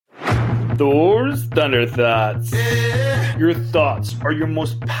Thor's Thunder Thoughts. Your thoughts are your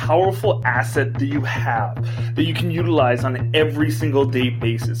most powerful asset that you have, that you can utilize on an every single day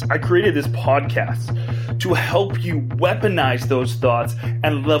basis. I created this podcast to help you weaponize those thoughts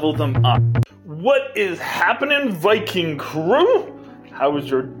and level them up. What is happening, Viking crew? How was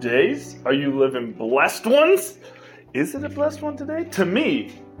your days? Are you living blessed ones? Is it a blessed one today? To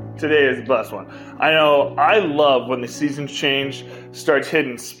me, today is a blessed one. I know I love when the seasons change, starts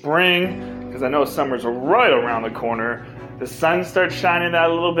hitting spring, because I know summer's right around the corner. The sun starts shining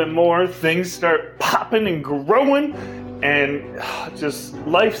out a little bit more, things start popping and growing, and just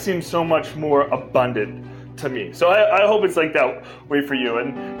life seems so much more abundant to me. So I hope it's like that way for you.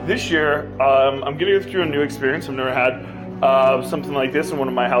 And this year, I'm going to go through a new experience. I've never had something like this in one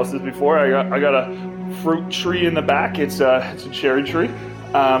of my houses before. I got a fruit tree in the back. It's a cherry tree.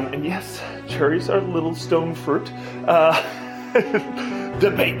 And yes, cherries are little stone fruit.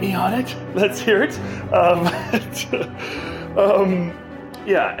 Debate me on it. Let's hear it.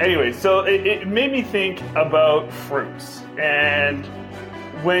 Yeah, anyway, so it made me think about fruits. And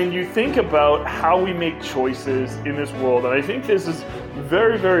when you think about how we make choices in this world, and I think this is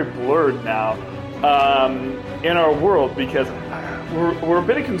very, very blurred now in our world, because we're a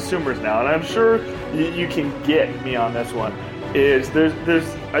bit of consumers now, and I'm sure you can get me on this one, is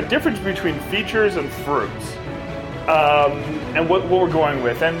there's a difference between features and fruits, and what we're going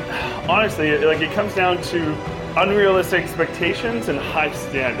with. And honestly, it comes down to unrealistic expectations and high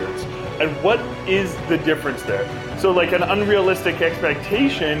standards. And what is the difference there? So an unrealistic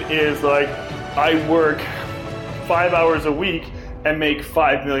expectation is I work 5 hours a week and make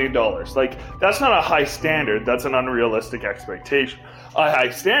 $5 million. That's not a high standard, that's an unrealistic expectation. A high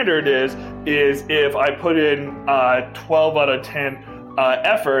standard is if I put in 12 out of 10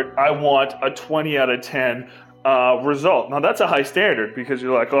 effort, I want a 20 out of 10 result. Now that's a high standard, because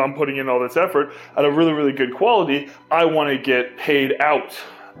you're like, I'm putting in all this effort at a really, really good quality. I want to get paid out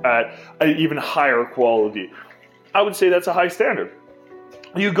at an even higher quality. I would say that's a high standard.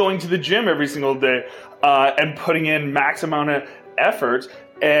 You going to the gym every single day and putting in max amount of effort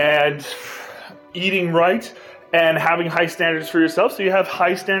and eating right and having high standards for yourself, so you have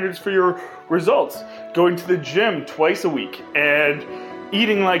high standards for your results. Going to the gym twice a week and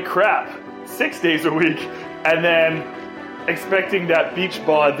eating like crap 6 days a week, and then expecting that beach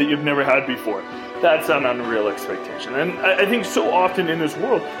bod that you've never had before. That's an unreal expectation. And I think so often in this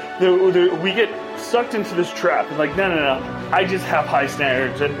world, we get sucked into this trap. And no, I just have high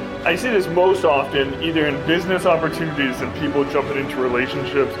standards. And I see this most often either in business opportunities and people jumping into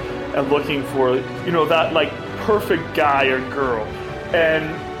relationships and looking for, that perfect guy or girl. And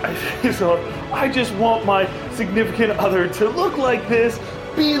I just want my significant other to look like this,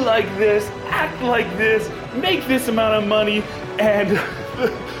 be like this, act like this, make this amount of money, and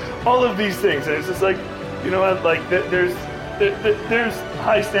all of these things. And it's just there's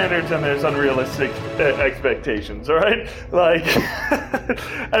high standards and there's unrealistic expectations, all right?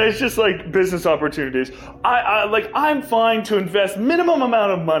 And it's just business opportunities. I'm fine to invest minimum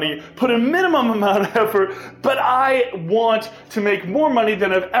amount of money, put a minimum amount of effort, but I want to make more money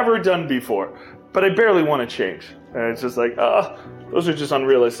than I've ever done before. But I barely want to change. And it's just those are just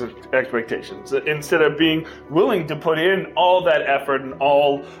unrealistic expectations. Instead of being willing to put in all that effort and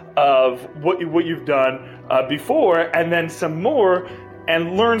all of what you've done before, and then some more,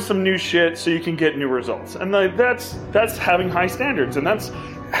 and learn some new shit so you can get new results. And that's having high standards, and that's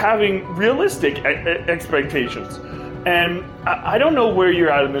having realistic expectations. And I don't know where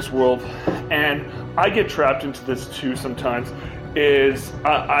you're at in this world, and I get trapped into this too sometimes.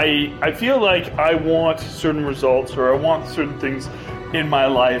 I feel like I want certain results, or I want certain things in my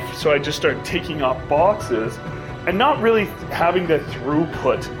life, so I just start ticking off boxes and not really having the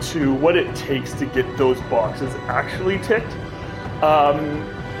throughput to what it takes to get those boxes actually ticked.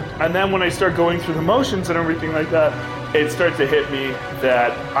 And then when I start going through the motions and everything like that, it starts to hit me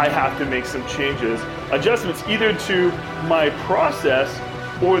that I have to make some changes, adjustments, either to my process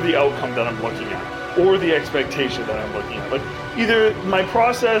or the outcome that I'm looking at, or the expectation that I'm looking at. Either my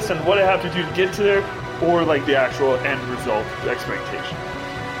process and what I have to do to get to there, or the actual end result expectation.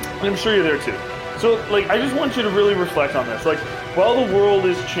 And I'm sure you're there too. So I just want you to really reflect on this. While the world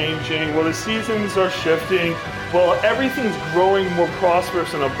is changing, while the seasons are shifting, while everything's growing more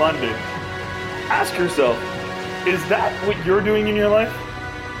prosperous and abundant, ask yourself, is that what you're doing in your life?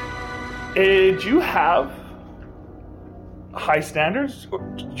 Do you have high standards?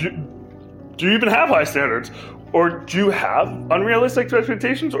 Do you even have high standards? Or do you have unrealistic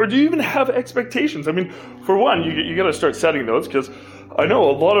expectations? Or do you even have expectations? I mean, for one, you got to start setting those, because I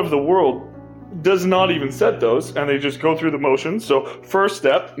know a lot of the world does not even set those, and they just go through the motions. So first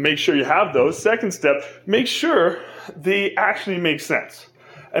step, make sure you have those. Second step, make sure they actually make sense.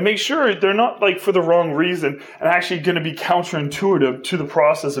 And make sure they're not like for the wrong reason and actually going to be counterintuitive to the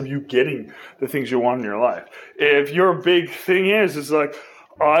process of you getting the things you want in your life. If your big thing is like,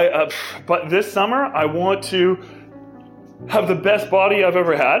 but this summer I want to have the best body I've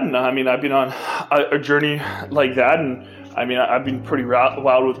ever had. And I mean, I've been on a journey like that. And I mean, I've been pretty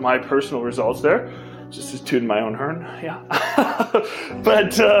wild with my personal results there. Just as tooting my own horn. Yeah.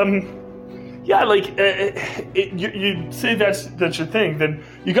 But, yeah, like you say that's your thing, then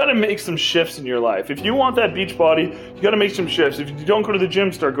you got to make some shifts in your life. If you want that beach body, you got to make some shifts. If you don't go to the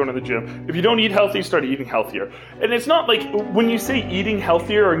gym, start going to the gym. If you don't eat healthy, start eating healthier. And it's not like when you say eating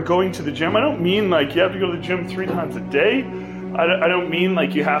healthier and going to the gym, I don't mean like you have to go to the gym 3 times a day. I don't mean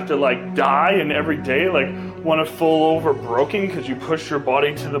like you have to like die and every day like want to fall over broken because you push your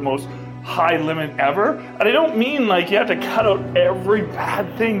body to the most high limit ever. And I don't mean like you have to cut out every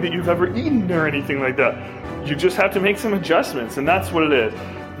bad thing that you've ever eaten or anything like that. You just have to make some adjustments, and that's what it is.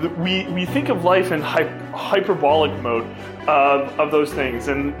 We think of life in hyperbolic mode of those things,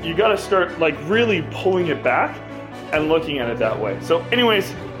 and you got to start like really pulling it back and looking at it that way. So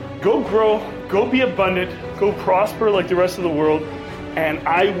anyways, go grow, go be abundant, go prosper like the rest of the world, and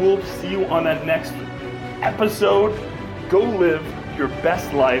I will see you on that next episode. Go live your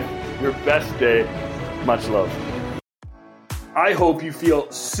best life, your best day. Much love. I hope you feel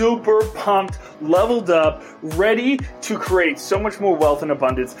super pumped, leveled up, ready to create so much more wealth and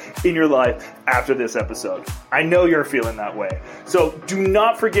abundance in your life after this episode. I know you're feeling that way. So do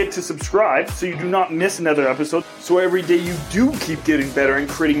not forget to subscribe so you do not miss another episode. So every day you do keep getting better and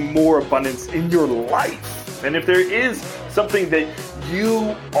creating more abundance in your life. And if there is something that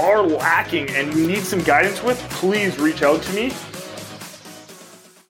you are lacking and you need some guidance with, please reach out to me.